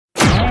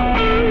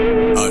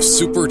a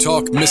Super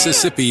Talk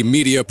Mississippi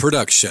media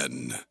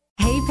production.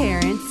 Hey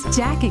parents,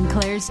 Jack and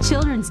Claire's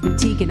Children's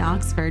Boutique in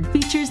Oxford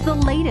features the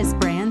latest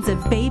brands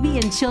of baby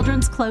and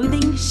children's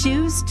clothing,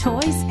 shoes,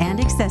 toys, and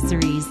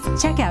accessories.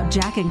 Check out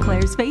Jack and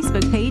Claire's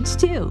Facebook page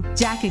too.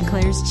 Jack and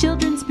Claire's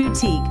Children's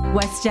Boutique,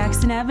 West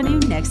Jackson Avenue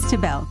next to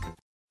Belk.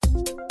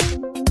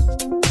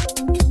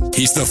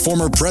 He's the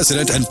former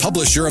president and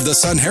publisher of the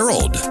Sun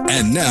Herald,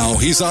 and now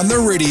he's on the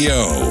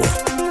radio.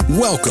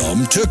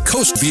 Welcome to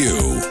Coast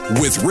View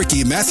with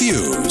Ricky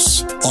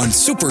Matthews on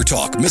Super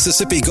Talk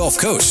Mississippi Gulf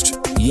Coast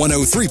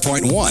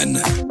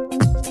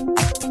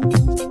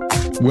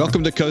 103.1.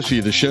 Welcome to Coast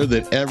View, the show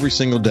that every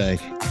single day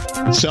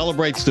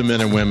celebrates the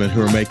men and women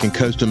who are making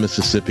coastal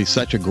Mississippi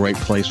such a great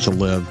place to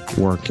live,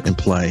 work, and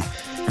play.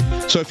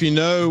 So if you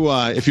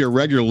know, if you're a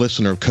regular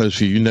listener of Coast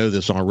View, you know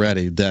this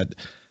already, that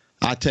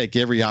I take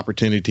every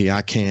opportunity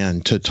I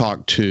can to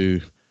talk to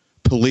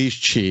police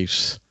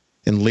chiefs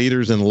and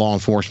leaders in the law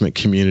enforcement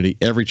community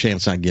every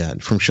chance I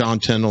get, from Sean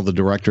Tindell, the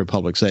Director of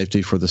Public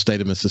Safety for the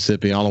state of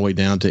Mississippi, all the way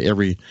down to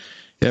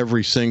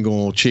every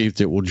single chief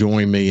that will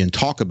join me and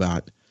talk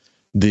about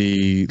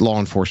the law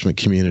enforcement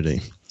community.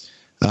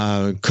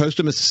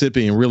 Coastal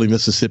Mississippi, and really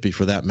Mississippi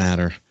for that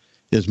matter,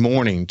 is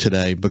mourning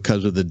today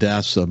because of the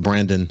deaths of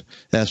Brandon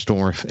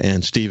Estorff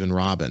and Stephen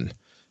Robin,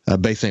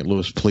 Bay St.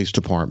 Louis Police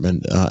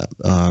Department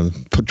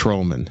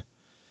patrolman.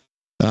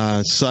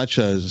 Such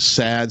a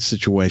sad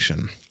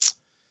situation.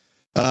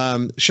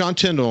 Sean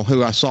Tindell,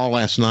 who I saw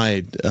last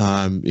night,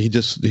 he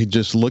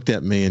just looked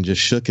at me and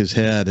just shook his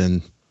head,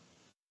 and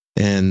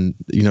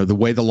you know, the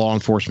way the law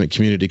enforcement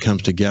community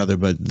comes together,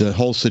 but the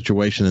whole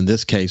situation in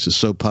this case is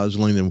so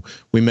puzzling, and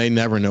we may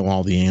never know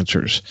all the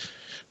answers.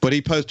 But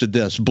he posted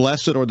this: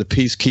 "Blessed are the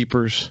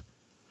peacekeepers,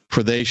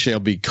 for they shall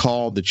be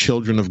called the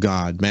children of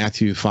God."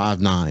 Matthew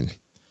 5:9.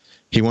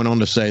 He went on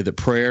to say that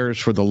prayers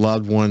for the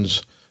loved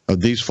ones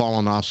of these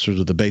fallen officers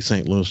of the Bay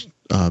St. Louis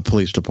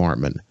Police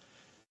Department.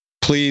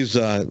 Please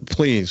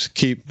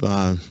keep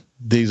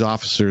these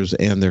officers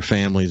and their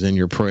families in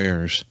your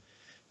prayers,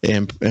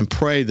 and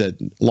pray that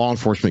law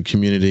enforcement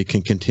community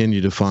can continue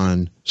to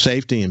find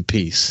safety and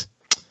peace.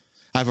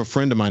 I have a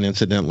friend of mine,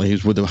 incidentally,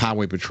 who's with the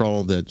Highway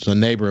Patrol, that's a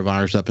neighbor of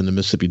ours up in the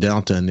Mississippi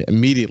Delta, and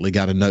immediately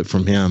got a note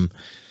from him.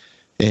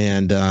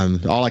 And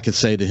all I could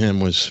say to him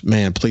was,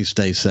 man, please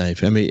stay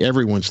safe. I mean,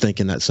 everyone's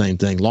thinking that same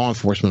thing. Law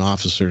enforcement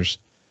officers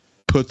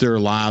put their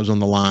lives on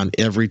the line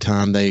every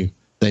time they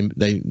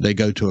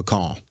go to a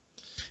call.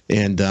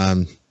 And,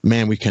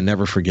 man, we can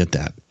never forget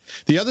that.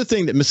 The other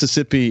thing that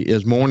Mississippi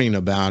is mourning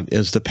about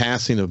is the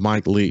passing of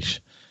Mike Leach.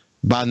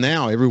 By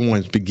now,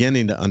 everyone's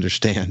beginning to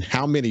understand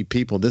how many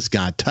people this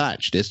guy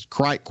touched. It's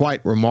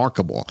quite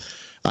remarkable.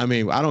 I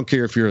mean, I don't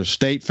care if you're a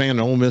State fan,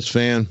 an Ole Miss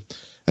fan,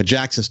 a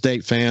Jackson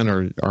State fan,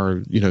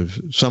 or you know,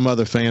 some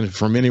other fan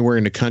from anywhere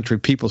in the country.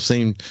 People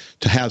seem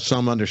to have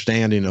some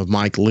understanding of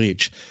Mike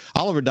Leach.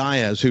 Oliver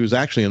Diaz, who's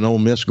actually an Ole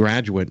Miss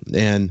graduate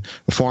and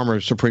a former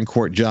Supreme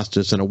Court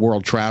justice and a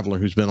world traveler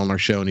who's been on our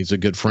show, and he's a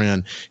good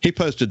friend, he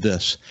posted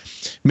this: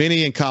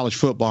 many college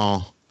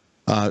football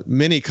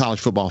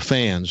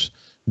fans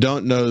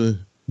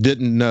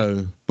didn't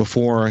know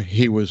before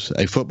he was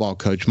a football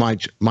coach,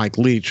 Mike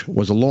Leach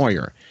was a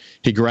lawyer.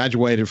 He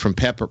graduated from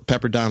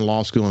Pepperdine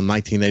Law School in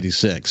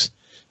 1986.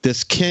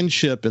 This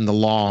kinship in the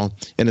law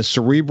and his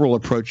cerebral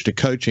approach to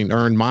coaching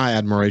earned my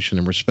admiration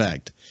and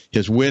respect.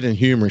 His wit and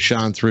humor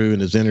shine through in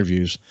his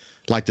interviews,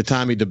 like the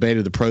time he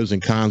debated the pros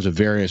and cons of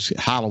various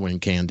Halloween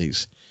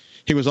candies.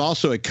 He was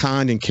also a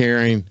kind and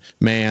caring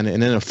man,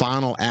 and in a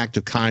final act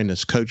of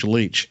kindness, Coach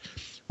Leach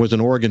was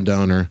an organ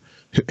donor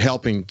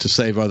helping to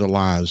save other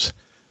lives.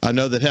 I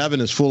know that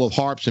heaven is full of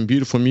harps and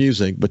beautiful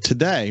music, but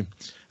today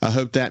I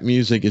hope that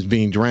music is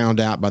being drowned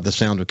out by the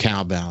sound of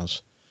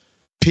cowbells.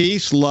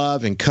 Peace,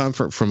 love, and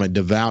comfort from a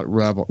devout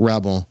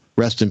rebel.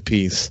 Rest in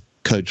peace,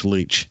 Coach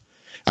Leach.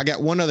 I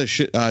got one other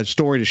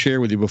story to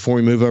share with you before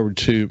we move over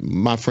to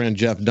my friend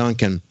Jeff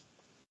Duncan.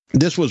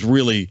 This was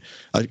really,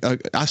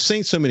 I've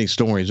seen so many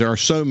stories. There are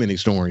so many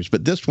stories,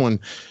 but this one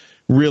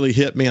really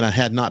hit me, and I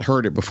had not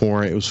heard it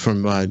before. It was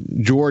from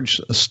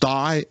George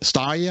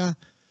Staya,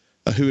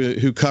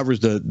 who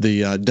covers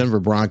the Denver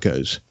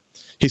Broncos.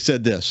 He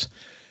said this: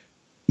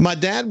 "My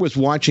dad was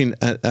watching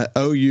a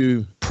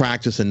OU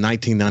practice in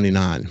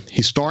 1999.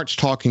 He starts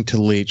talking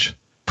to Leach.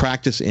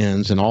 Practice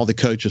ends, and all the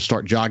coaches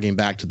start jogging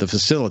back to the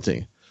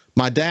facility.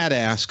 My dad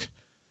asks,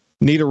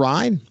 'Need a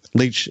ride?'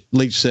 Leach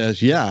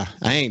says, 'Yeah,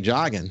 I ain't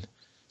jogging.'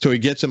 So he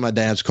gets in my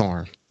dad's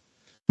car.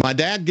 My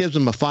dad gives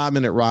him a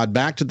 5-minute ride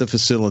back to the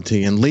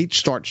facility, and Leach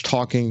starts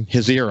talking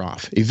his ear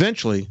off.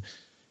 Eventually,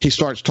 he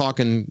starts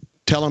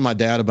telling my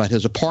dad about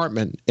his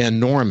apartment in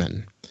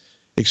Norman.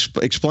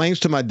 Explains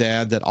to my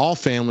dad that all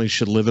families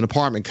should live in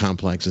apartment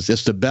complexes.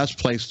 It's the best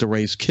place to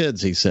raise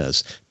kids, he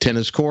says.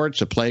 Tennis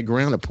courts, a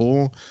playground, a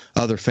pool,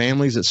 other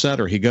families,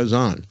 etc." He goes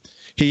on.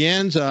 He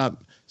ends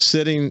up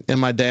sitting in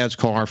my dad's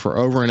car for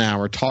over an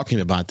hour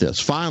talking about this.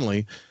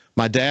 Finally,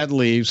 my dad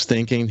leaves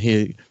thinking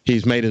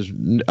he's made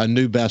a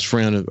new best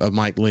friend of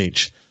Mike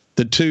Leach.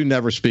 The two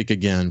never speak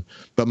again,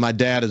 but my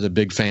dad is a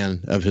big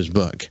fan of his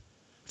book.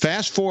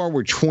 Fast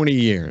forward 20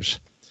 years.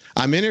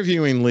 I'm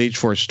interviewing Leach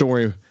for a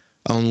story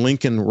on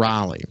Lincoln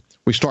Riley.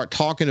 We start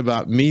talking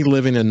about me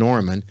living in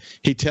Norman.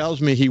 He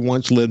tells me he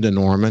once lived in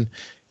Norman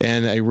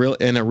and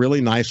in a really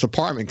nice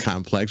apartment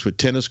complex with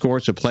tennis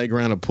courts, a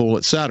playground, a pool,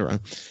 etc.,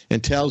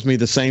 and tells me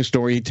the same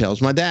story he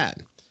tells my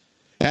dad.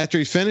 After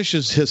he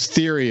finishes his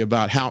theory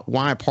about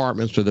why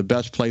apartments are the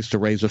best place to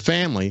raise a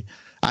family,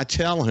 I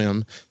tell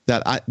him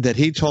that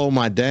he told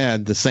my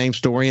dad the same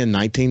story in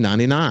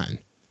 1999.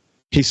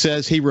 He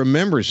says he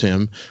remembers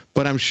him,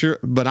 but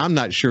I'm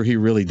not sure he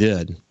really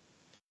did.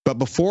 But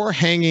before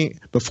hanging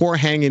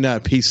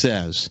up, he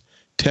says,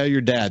 "Tell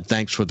your dad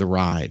thanks for the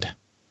ride."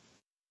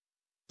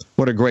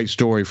 What a great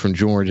story from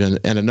George, and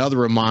another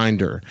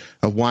reminder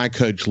of why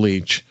Coach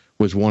Leach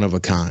was one of a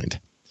kind.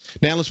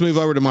 Now let's move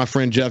over to my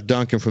friend Jeff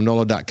Duncan from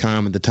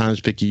NOLA.com and the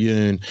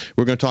Times-Picayune.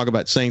 We're going to talk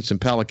about Saints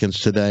and Pelicans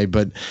today.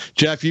 But,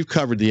 Jeff, you've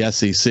covered the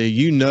SEC.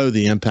 You know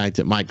the impact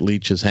that Mike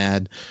Leach has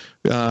had.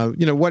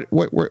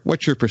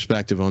 What's your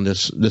perspective on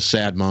this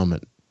sad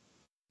moment?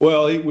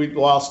 Well, we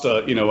lost,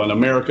 an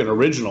American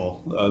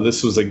original.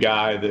 This was a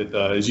guy that,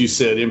 as you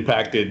said,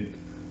 impacted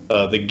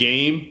the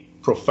game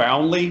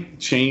profoundly,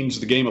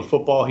 changed the game of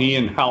football. He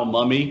and Hal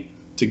Mumme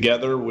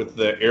together with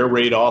the air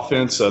raid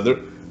offense.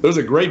 There's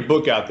a great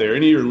book out there.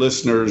 Any of your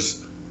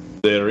listeners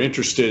that are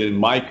interested in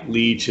Mike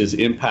Leach, his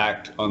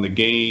impact on the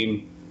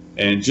game,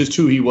 and just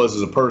who he was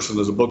as a person,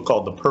 there's a book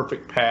called The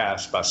Perfect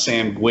Pass by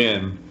Sam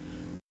Gwynn.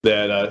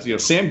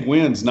 Sam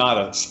Gwynn's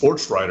not a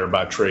sports writer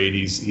by trade.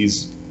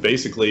 He's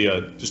basically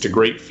just a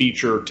great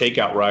feature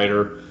takeout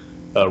writer.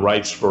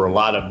 Writes for a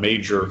lot of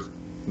major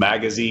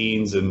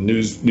magazines and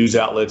news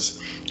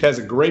outlets. Has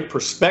a great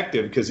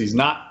perspective because he's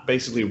not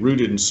basically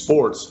rooted in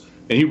sports.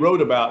 And he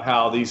wrote about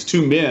how these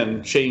two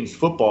men changed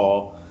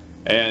football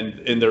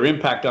and their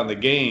impact on the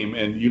game.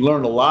 And you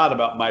learn a lot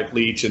about Mike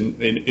Leach.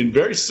 And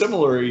very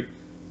similarly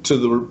to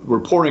the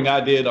reporting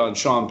I did on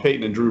Sean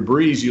Payton and Drew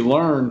Brees, you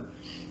learn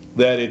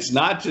that it's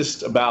not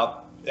just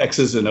about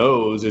X's and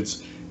O's.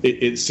 It's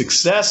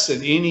success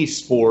in any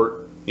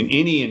sport, in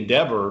any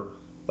endeavor.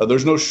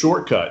 There's no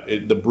shortcut.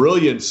 The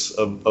brilliance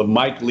of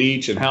Mike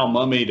Leach and Hal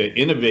Mumme to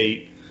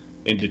innovate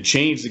and to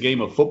change the game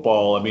of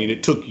football. I mean,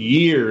 it took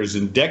years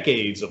and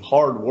decades of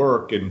hard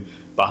work and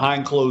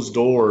behind closed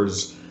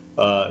doors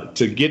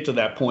to get to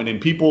that point. And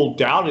people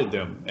doubted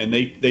them, and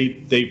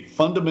they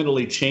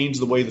fundamentally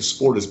changed the way the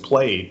sport is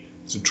played.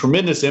 It's a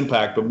tremendous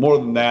impact, but more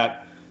than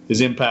that,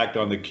 his impact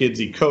on the kids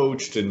he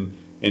coached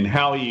and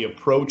how he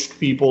approached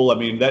people. I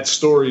mean, that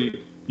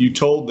story you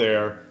told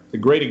there, a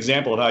great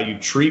example of how you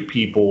treat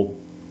people.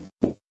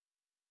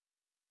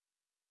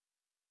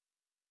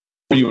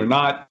 You are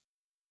not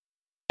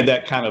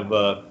that kind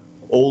of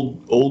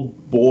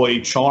old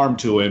boy charm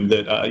to him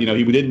that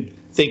he didn't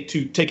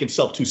take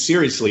himself too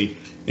seriously,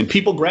 and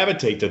people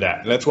gravitate to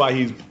that. And that's why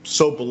he's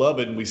so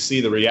beloved, and we see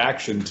the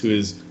reaction to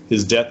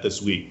his death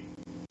this week.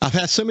 I've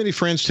had so many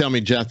friends tell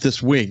me, Jeff,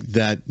 this week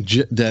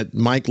that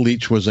Mike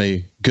Leach was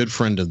a good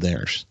friend of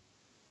theirs.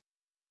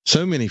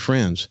 So many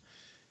friends.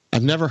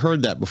 I've never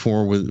heard that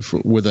before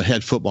with a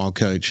head football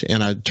coach.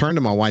 And I turned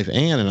to my wife,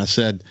 Ann, and I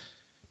said,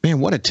 man,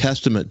 what a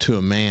testament to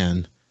a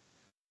man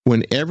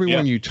when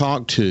everyone you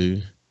talk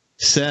to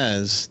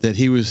says that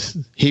he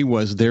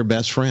was their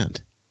best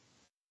friend.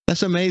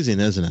 That's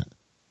amazing, isn't it?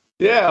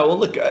 Yeah, well,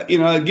 look,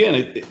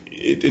 again,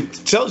 it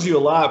tells you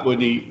a lot when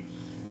he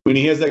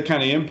has that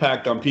kind of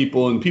impact on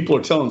people, and people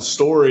are telling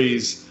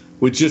stories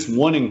with just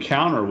one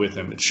encounter with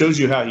him. It shows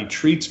you how he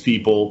treats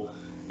people,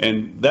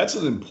 and that's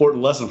an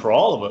important lesson for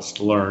all of us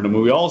to learn. I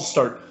mean, we all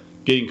start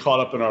getting caught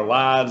up in our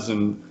lives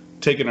and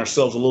taking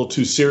ourselves a little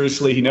too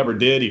seriously. He never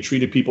did. He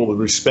treated people with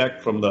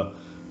respect, from the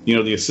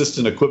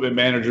assistant equipment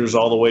managers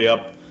all the way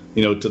up,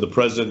 to the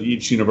president of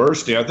each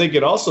university. I think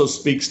it also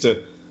speaks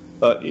to,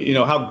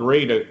 how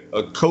great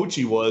a coach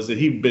he was, that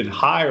he'd been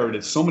hired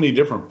at so many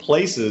different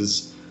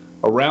places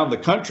around the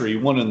country. He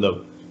won in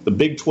the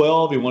Big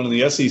 12, he won in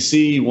the SEC,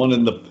 he won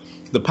in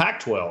the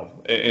Pac-12.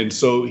 And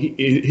so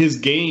his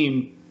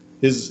game,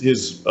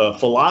 his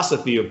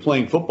philosophy of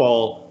playing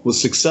football was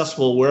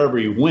successful wherever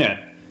he went.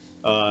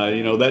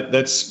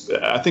 That's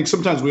I think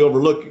sometimes we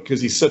overlook,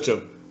 because he's such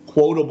a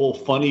quotable,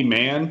 funny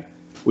man,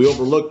 we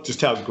overlook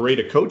just how great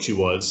a coach he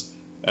was.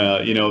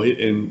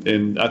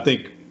 And I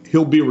think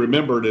he'll be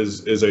remembered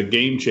as a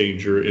game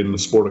changer in the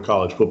sport of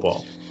college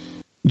football.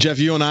 Jeff,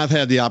 you and I have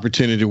had the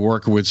opportunity to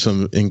work with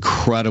some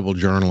incredible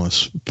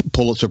journalists,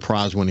 Pulitzer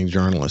Prize-winning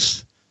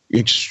journalists,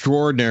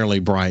 extraordinarily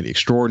bright,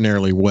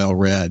 extraordinarily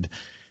well-read.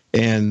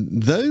 And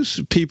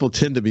those people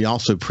tend to be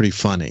also pretty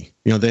funny.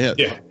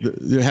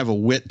 They have a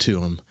wit to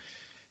them.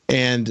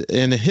 And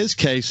in his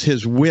case,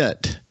 his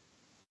wit,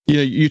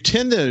 you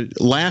tend to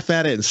laugh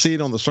at it and see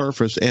it on the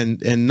surface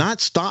and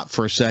not stop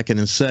for a second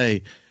and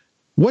say,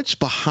 what's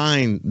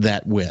behind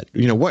that wit?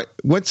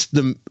 What's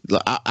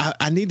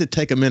I need to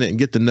take a minute and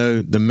get to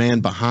know the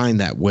man behind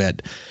that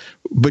wit.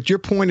 But your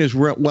point is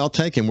well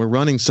taken. We're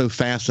running so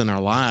fast in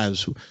our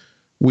lives.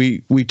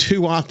 We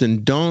too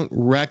often don't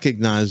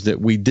recognize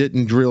that we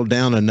didn't drill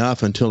down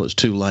enough until it's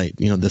too late.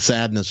 The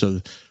sadness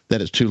of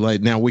that it's too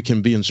late. Now we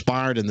can be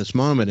inspired in this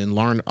moment and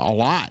learn a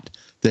lot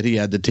that he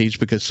had to teach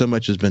because so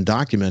much has been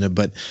documented.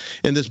 But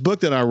in this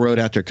book that I wrote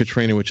after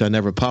Katrina, which I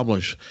never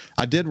published,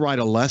 I did write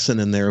a lesson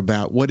in there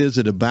about what is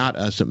it about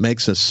us that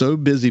makes us so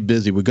busy.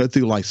 We go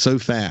through life so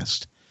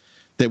fast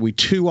that we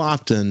too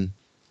often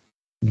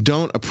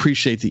don't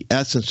appreciate the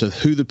essence of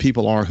who the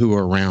people are who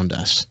are around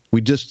us.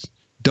 We just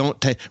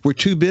we're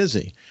too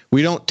busy.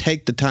 We don't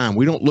take the time.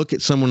 We don't look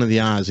at someone in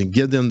the eyes and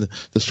give them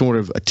the sort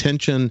of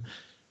attention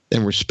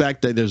and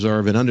respect they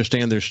deserve and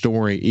understand their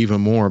story even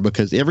more,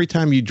 because every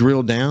time you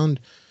drill down,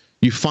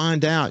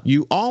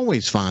 you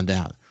always find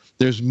out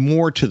there's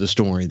more to the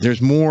story.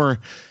 There's more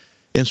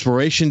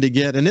inspiration to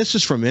get. And this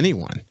is from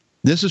anyone.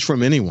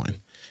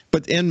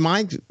 But in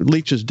Mike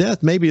Leach's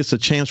death, maybe it's a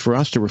chance for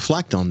us to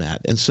reflect on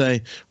that and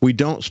say we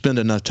don't spend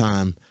enough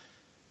time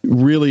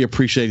really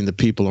appreciating the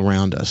people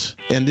around us.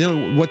 And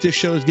then what this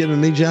show has given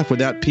me, Jeff,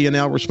 without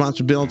P&L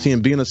responsibility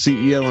and being a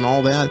CEO and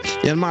all that,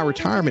 in my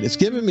retirement, it's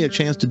given me a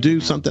chance to do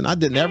something I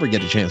didn't ever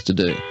get a chance to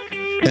do.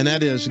 And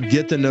that is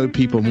get to know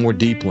people more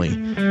deeply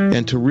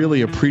and to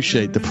really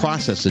appreciate the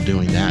process of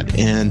doing that.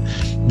 And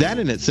that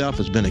in itself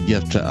has been a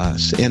gift to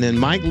us. And in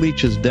Mike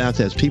Leach's death,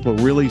 as people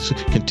really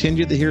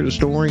continue to hear the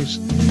stories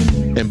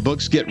and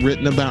books get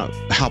written about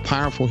how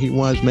powerful he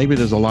was, maybe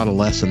there's a lot of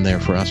lesson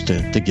there for us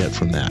to get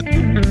from that.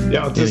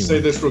 Yeah, I'll just say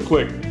this real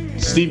quick.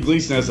 Steve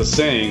Gleason has a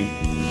saying,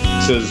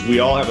 says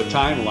we all have a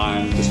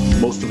timeline, just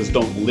most of us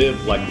don't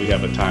live like we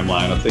have a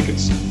timeline. I think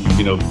it's,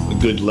 a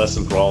good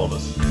lesson for all of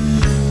us.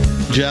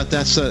 Jeff,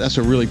 that's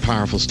a really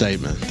powerful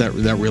statement. That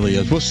really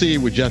is. We'll see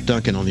you with Jeff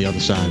Duncan on the other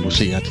side. We'll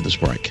see you after this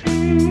break.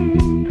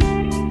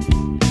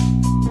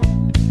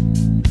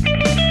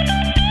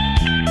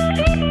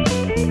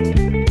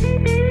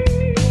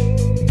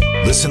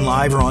 Listen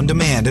live or on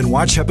demand and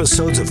watch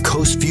episodes of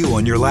Coast View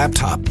on your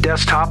laptop,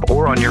 desktop,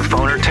 or on your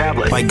phone or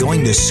tablet by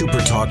going to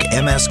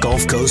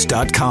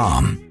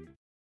supertalkmsgulfcoast.com.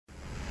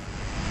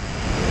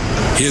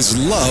 His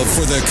love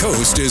for the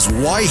coast is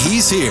why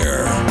he's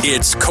here.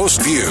 It's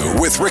Coast View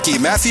with Ricky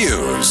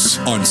Matthews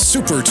on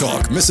Super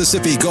Talk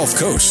Mississippi Gulf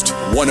Coast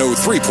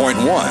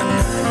 103.1.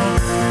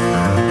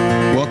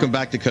 Welcome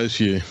back to Coast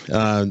View.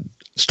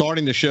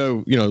 Starting the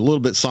show, a little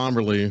bit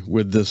somberly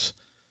with this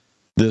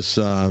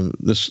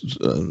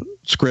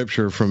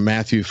scripture from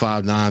Matthew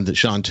 5:9 that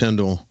Sean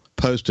Tyndall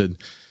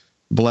posted.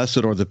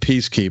 Blessed are the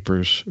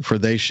peacekeepers, for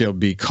they shall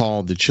be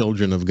called the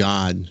children of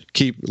God.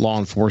 Keep law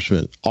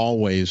enforcement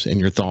always in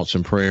your thoughts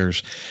and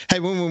prayers.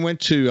 Hey, when we went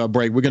to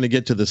break, we're going to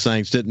get to the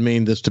Saints. Didn't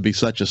mean this to be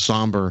such a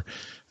somber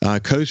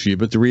Coast View,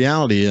 but the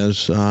reality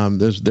is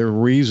there are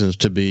reasons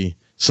to be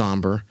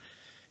somber.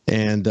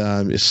 And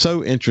it's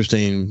so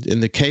interesting. In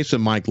the case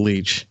of Mike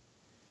Leach,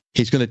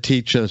 he's going to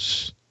teach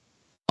us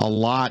a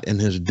lot in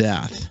his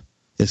death.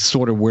 It's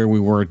sort of where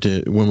we were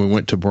when we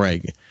went to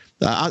break.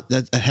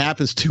 That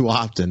happens too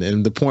often,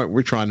 and the point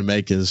we're trying to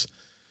make is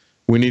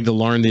we need to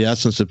learn the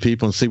essence of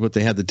people and see what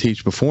they had to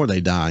teach before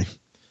they die,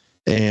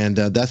 and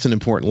that's an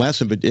important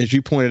lesson. But as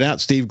you pointed out,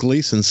 Steve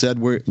Gleason said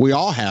we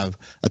all have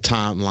a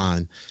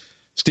timeline.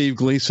 Steve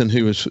Gleason,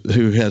 who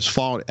has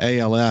fought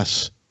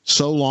ALS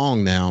so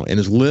long now and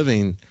is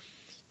living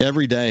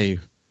every day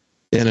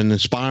in an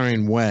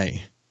inspiring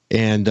way.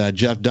 And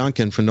Jeff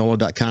Duncan from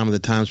NOLA.com of the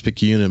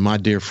Times-Picayune, my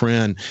dear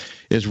friend,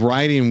 is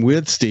writing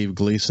with Steve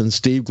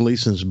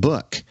Gleason's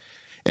book.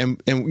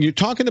 And you're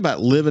talking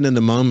about living in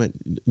the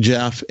moment,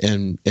 Jeff,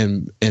 and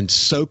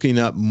soaking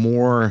up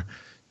more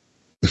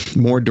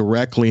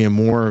directly and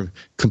more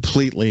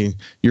completely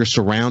your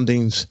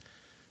surroundings.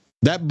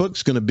 That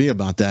book's going to be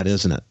about that,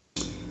 isn't it?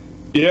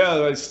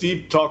 Yeah,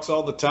 Steve talks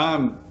all the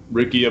time,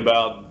 Ricky,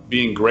 about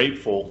being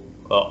grateful.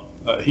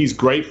 He's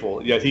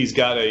grateful, yet he's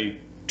got a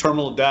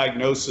terminal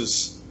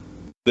diagnosis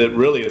that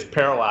really has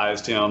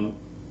paralyzed him.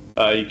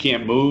 He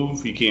can't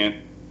move, he can't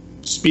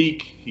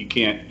speak, he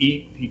can't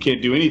eat, he can't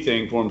do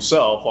anything for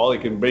himself. All he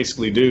can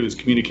basically do is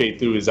communicate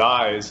through his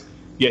eyes,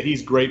 yet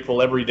he's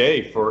grateful every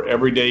day for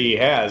every day he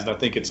has. And I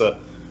think it's a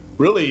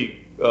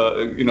really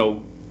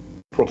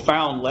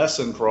profound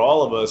lesson for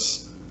all of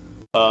us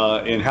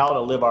in how to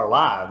live our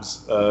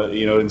lives.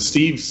 And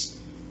Steve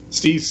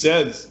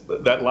says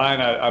that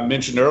line I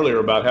mentioned earlier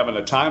about having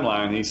a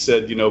timeline. He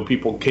said,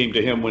 people came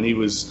to him when he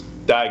was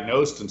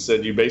diagnosed and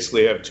said, you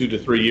basically have 2 to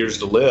 3 years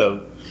to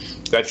live.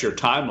 That's your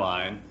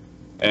timeline.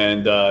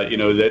 And,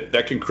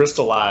 that can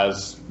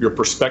crystallize your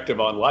perspective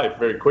on life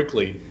very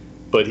quickly.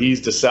 But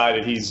he's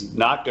decided he's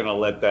not going to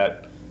let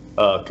that,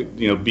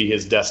 be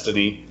his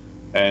destiny.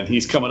 And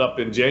he's coming up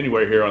in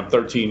January here on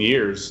 13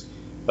 years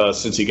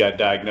since he got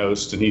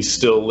diagnosed. And he's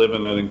still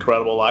living an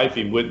incredible life.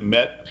 He went and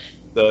met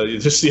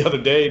just the other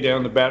day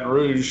down in Baton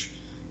Rouge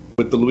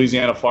with the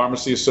Louisiana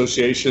Pharmacy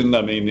Association.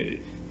 I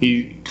mean,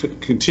 he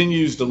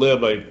continues to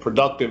live a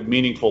productive,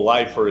 meaningful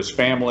life for his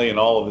family and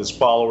all of his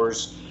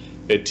followers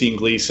at Team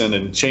Gleason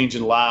and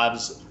changing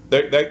lives.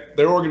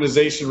 Their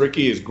organization,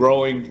 Ricky, is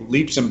growing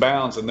leaps and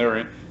bounds, and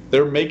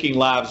they're making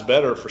lives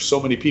better for so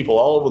many people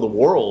all over the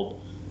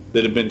world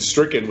that have been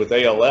stricken with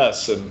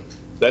ALS, and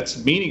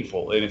that's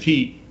meaningful. And if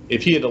he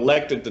had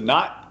elected to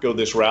not go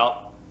this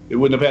route, it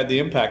wouldn't have had the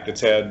impact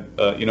it's had,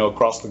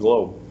 across the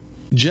globe.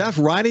 Jeff,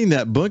 writing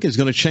that book is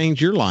going to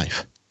change your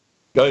life.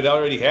 It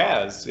already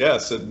has.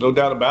 Yes, no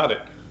doubt about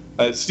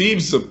it.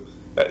 Steve's,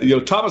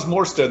 Thomas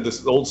Morstead,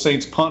 this old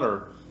Saints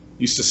punter,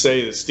 used to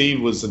say that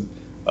Steve was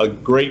a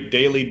great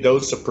daily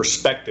dose of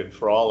perspective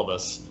for all of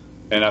us.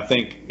 And I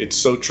think it's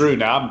so true.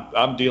 Now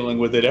I'm dealing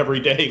with it every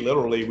day.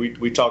 Literally,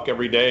 we talk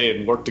every day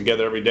and work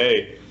together every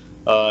day.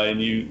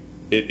 And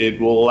it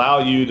will allow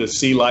you to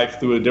see life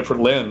through a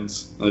different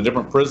lens and a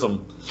different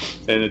prism,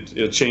 and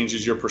it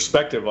changes your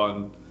perspective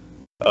on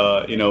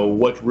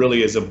what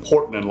really is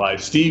important in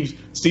life. Steve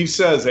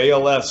says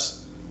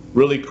ALS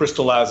really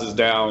crystallizes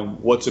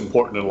down what's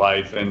important in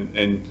life,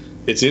 and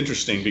it's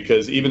interesting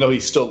because even though he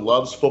still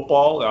loves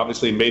football,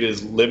 obviously made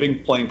his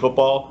living playing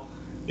football,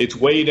 it's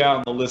way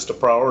down the list of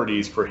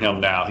priorities for him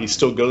now. He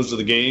still goes to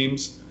the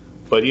games,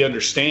 but he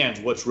understands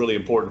what's really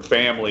important: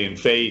 family and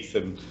faith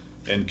and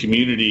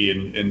community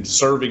and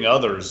serving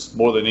others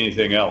more than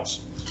anything else.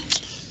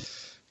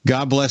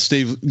 God bless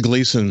Steve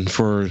Gleason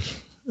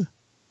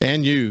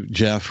and you,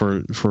 Jeff,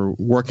 for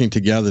working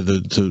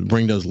together to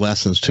bring those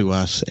lessons to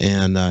us.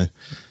 And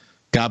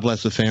God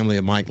bless the family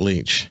of Mike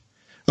Leach.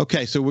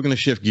 Okay, so we're going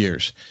to shift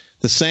gears.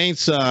 The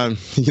Saints,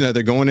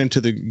 they're going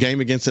into the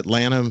game against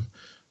Atlanta.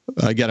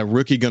 Got a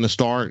rookie going to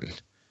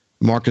start.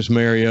 Marcus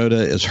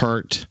Mariota is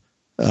hurt.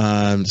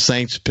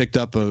 Saints picked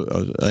up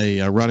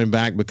a running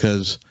back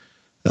because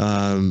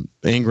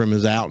Ingram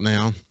is out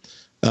now.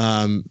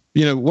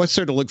 What's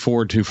there to look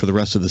forward to for the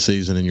rest of the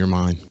season in your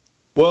mind?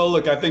 Well,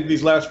 look, I think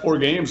these last 4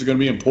 games are going to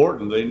be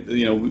important.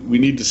 We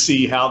need to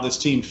see how this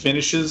team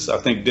finishes. I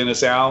think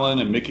Dennis Allen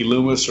and Mickey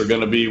Loomis are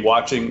going to be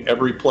watching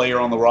every player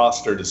on the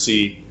roster to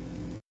see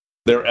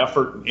their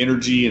effort,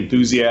 energy,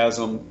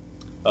 enthusiasm.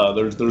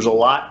 There's a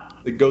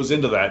lot that goes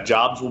into that.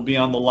 Jobs will be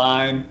on the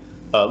line.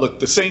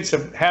 Look, the Saints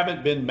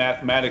haven't been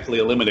mathematically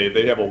eliminated.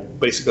 They have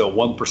basically a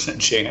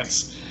 1%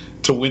 chance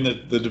to win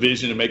the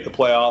division and make the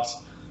playoffs.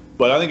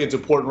 But I think it's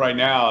important right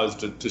now is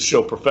to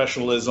show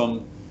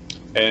professionalism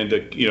and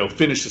to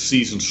finish the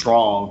season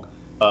strong.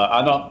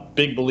 I'm not a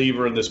big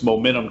believer in this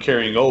momentum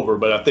carrying over,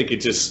 but I think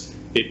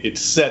it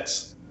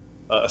sets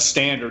a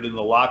standard in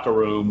the locker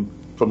room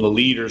from the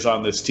leaders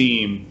on this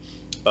team,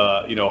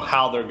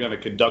 how they're going to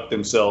conduct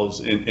themselves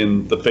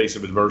in the face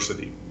of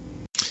adversity.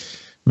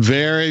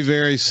 Very,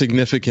 very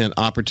significant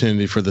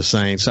opportunity for the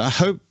Saints. I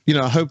hope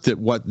that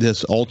what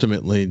this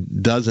ultimately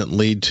doesn't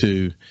lead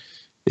to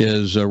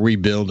is a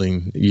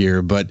rebuilding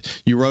year.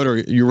 But you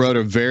wrote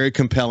a very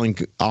compelling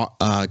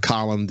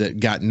column that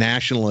got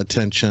national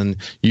attention.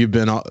 You've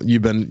been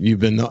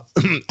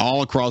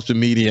all across the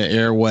media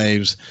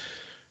airwaves.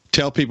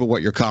 Tell people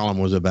what your column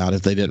was about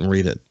if they didn't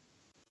read it.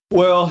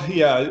 Well,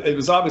 yeah, it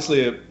was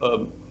obviously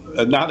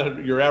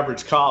not your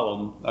average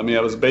column. I mean,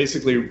 I was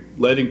basically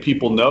letting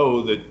people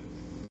know that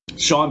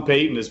Sean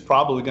Payton is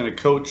probably going to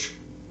coach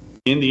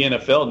in the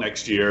NFL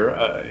next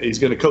year. He's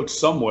going to coach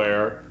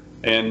somewhere.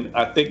 And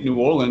I think New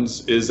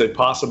Orleans is a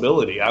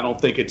possibility. I don't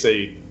think it's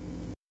a,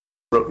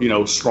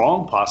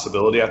 strong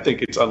possibility. I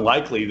think it's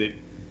unlikely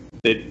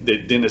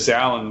that Dennis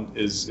Allen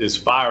is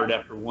fired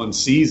after one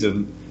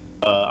season.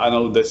 I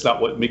know that's not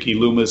what Mickey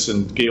Loomis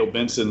and Gail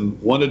Benson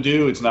want to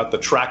do. It's not the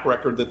track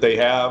record that they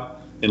have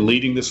in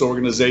leading this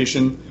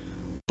organization.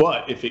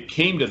 But if it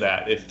came to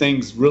that, if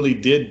things really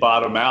did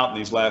bottom out in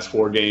these last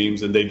 4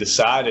 games and they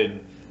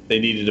decided they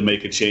needed to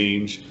make a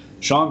change,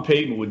 Sean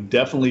Payton would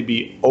definitely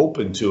be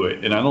open to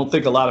it. And I don't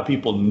think a lot of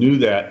people knew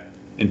that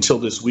until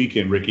this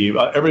weekend, Ricky.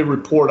 Every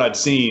report I'd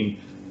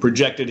seen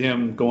projected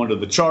him going to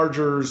the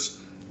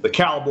Chargers, the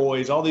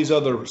Cowboys, all these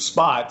other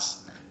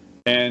spots.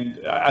 And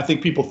I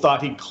think people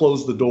thought he'd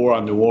close the door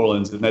on New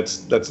Orleans, and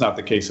that's not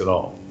the case at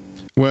all.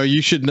 Well,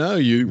 you should know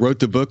you wrote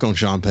the book on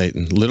Sean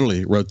Payton,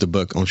 literally wrote the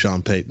book on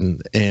Sean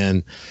Payton.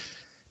 And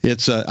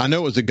it's I know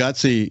it was a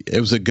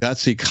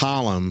gutsy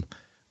column.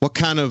 What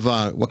kind of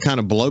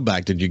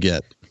blowback did you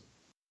get?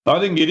 I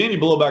didn't get any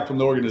blowback from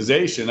the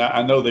organization.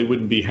 I know they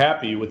wouldn't be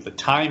happy with the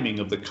timing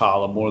of the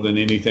column more than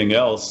anything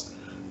else.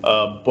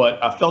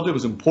 But I felt it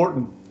was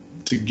important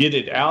to get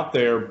it out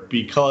there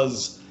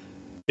because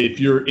if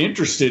you're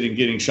interested in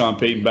getting Sean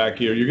Payton back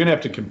here, you're going to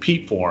have to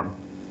compete for him.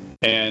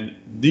 And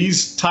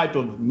these type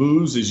of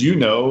moves, as you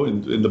know,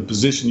 in the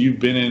position you've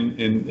been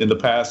in the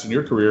past in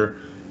your career,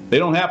 they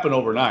don't happen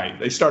overnight.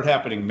 They start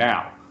happening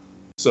now.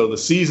 So the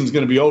season's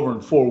going to be over in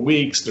 4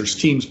 weeks. There's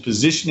teams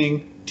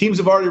positioning. Teams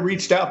have already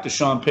reached out to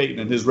Sean Payton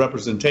and his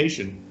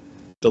representation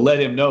to let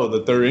him know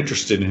that they're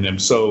interested in him.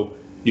 So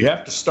you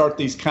have to start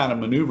these kind of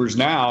maneuvers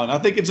now. And I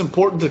think it's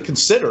important to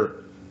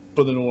consider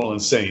for the New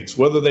Orleans Saints,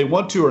 whether they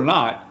want to or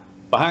not,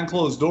 behind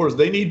closed doors,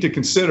 they need to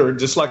consider,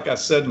 just like I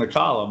said in the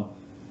column,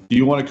 do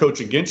you want to coach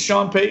against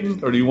Sean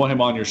Payton or do you want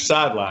him on your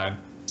sideline?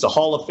 It's a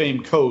Hall of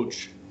Fame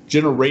coach,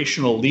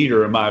 generational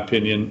leader, in my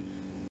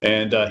opinion.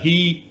 And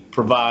he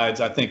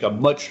provides, I think, a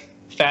much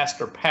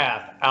faster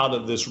path out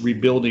of this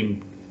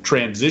rebuilding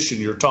transition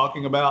you're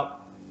talking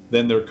about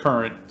than their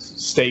current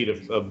state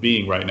of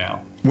being right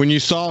now. When you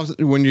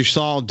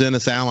saw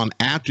Dennis Allen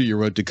after you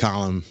wrote the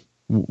column,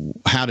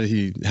 how did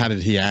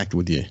he act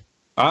with you?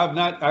 I've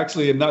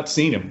not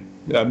seen him.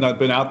 I've not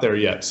been out there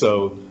yet,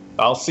 so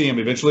I'll see him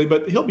eventually.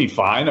 But he'll be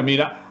fine. I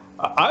mean,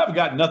 I've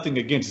got nothing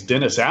against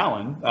Dennis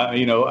Allen.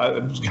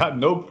 I've got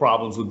no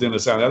problems with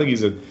Dennis Allen. I think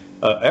he's an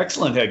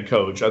excellent head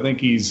coach. I think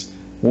he's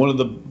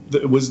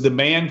was the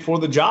man for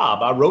the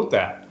job. I wrote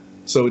that.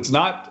 So it's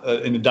not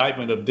an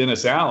indictment of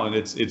Dennis Allen.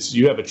 It's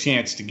you have a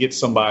chance to get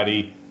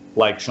somebody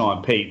like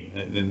Sean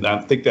Payton, and I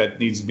think that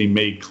needs to be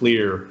made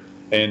clear.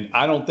 And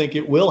I don't think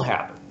it will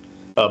happen.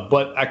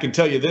 But I can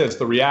tell you this: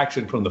 the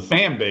reaction from the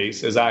fan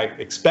base, as I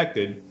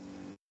expected,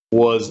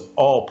 was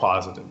all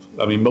positive.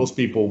 I mean, most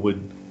people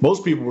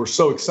were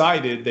so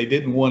excited they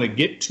didn't want to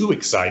get too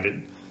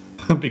excited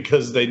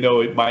because they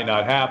know it might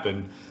not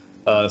happen.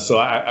 So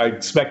I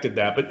expected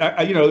that.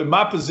 But in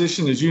my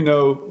position, as you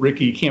know,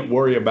 Ricky, you can't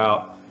worry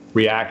about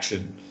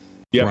reaction.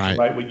 You have to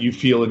write what you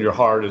feel in your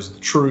heart is the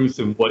truth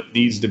and what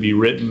needs to be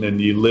written,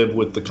 and you live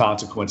with the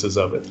consequences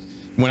of it.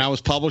 When I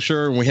was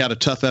publisher and we had a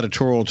tough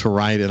editorial to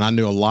write, and I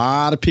knew a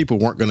lot of people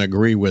weren't going to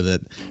agree with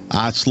it,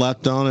 I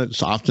slept on it.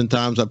 So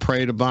oftentimes I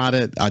prayed about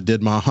it. I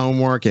did my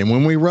homework. And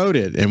when we wrote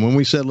it and when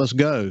we said, let's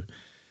go,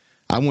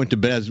 I went to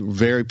bed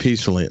very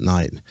peacefully at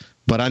night.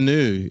 But I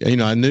knew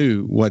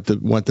what the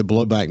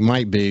blowback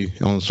might be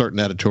on certain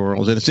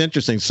editorials. And it's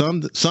interesting.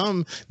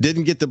 Some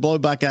didn't get the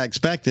blowback I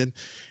expected,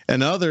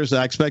 and others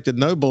I expected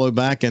no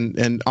blowback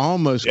and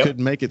almost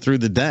couldn't make it through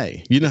the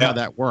day. You know how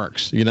that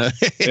works, No,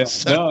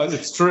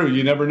 it's true.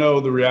 You never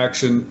know the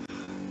reaction.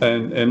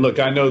 And look,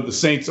 I know the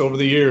Saints over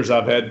the years,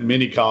 I've had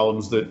many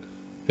columns that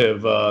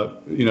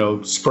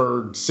have,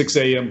 spurred 6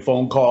 a.m.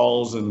 phone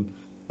calls and,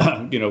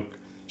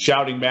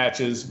 shouting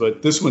matches,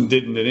 but this one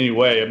didn't in any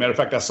way. As a matter of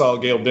fact, I saw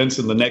Gail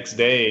Benson the next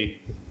day,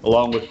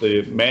 along with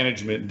the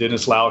management,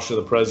 Dennis Lauscher,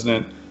 the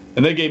president,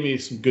 and they gave me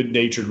some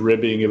good-natured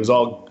ribbing. It was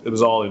all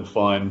in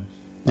fun.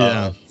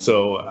 Yeah.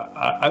 So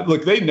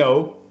look, they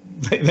know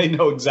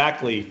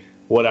exactly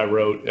what I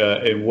wrote,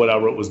 and what I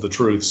wrote was the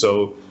truth.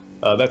 So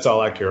that's all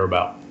I care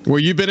about. Well,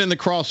 you've been in the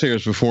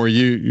crosshairs before.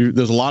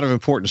 There's a lot of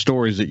important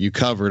stories that you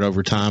covered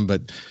over time,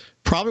 but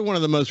probably one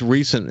of the most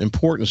recent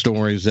important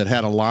stories that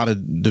had a lot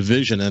of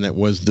division in it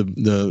was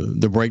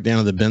the breakdown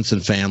of the Benson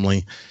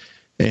family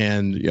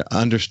and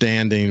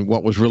understanding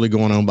what was really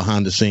going on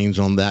behind the scenes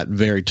on that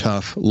very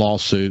tough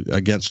lawsuit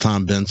against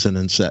Tom Benson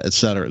and et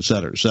cetera, et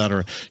cetera, et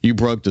cetera. You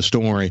broke the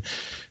story.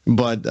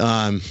 But,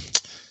 I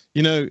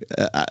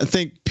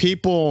think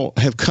people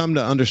have come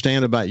to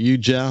understand about you,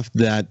 Jeff,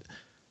 that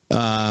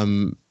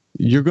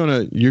you're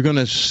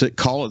gonna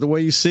call it the way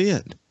you see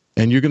it.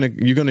 And you're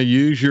gonna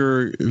use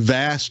your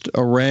vast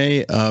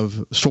array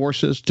of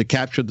sources to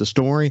capture the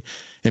story,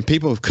 and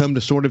people have come to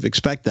sort of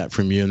expect that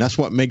from you, and that's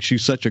what makes you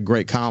such a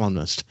great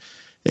columnist.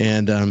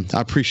 And I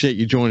appreciate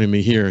you joining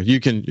me here.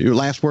 Your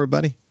last word,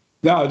 buddy?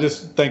 No,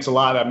 just thanks a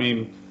lot. I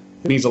mean,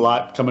 it means a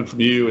lot coming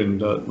from you,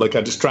 and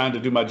I'm just trying to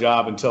do my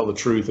job and tell the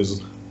truth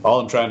is all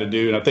I'm trying to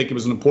do. And I think it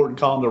was an important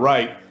column to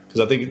write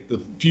because I think the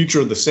future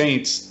of the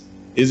Saints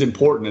is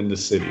important in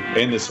this city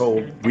and this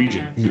whole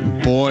region.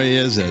 Boy,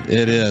 is it.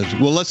 It is.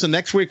 Well, listen,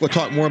 next week we'll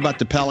talk more about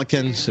the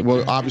Pelicans.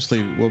 We'll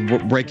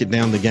break it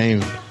down the game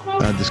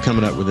that's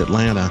coming up with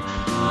Atlanta.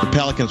 The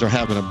Pelicans are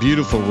having a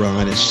beautiful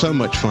run. It's so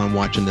much fun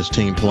watching this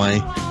team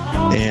play.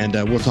 And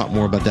we'll talk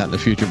more about that in the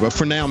future. But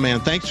for now,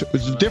 man, thanks. It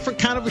was a different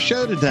kind of a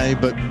show today,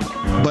 but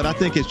I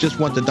think it's just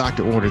what the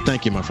doctor ordered.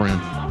 Thank you, my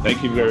friend.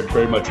 Thank you very,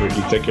 very much,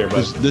 Ricky. Take care,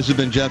 buddy. This has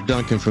been Jeff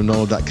Duncan from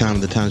NOLA.com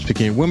and the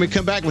Times-Picayune. When we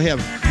come back, we have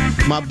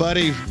my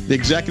buddy, the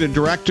executive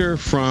director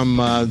from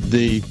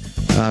the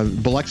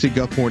Biloxi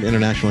Gulfport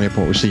International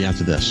Airport. We'll see you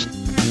after this.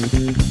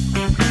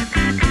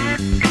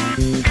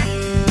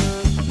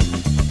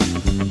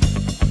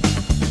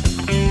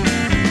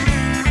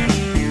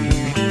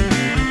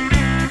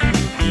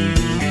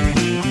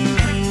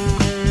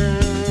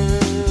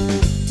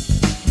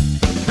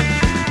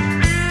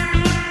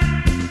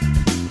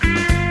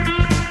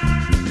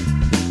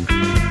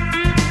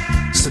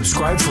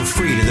 Subscribe for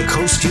free to the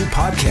Coast View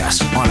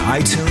podcast on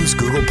iTunes,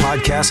 Google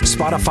Podcasts,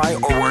 Spotify,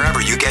 or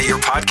wherever you get your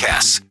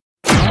podcasts.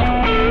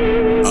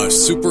 A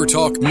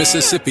SuperTalk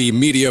Mississippi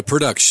media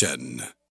production.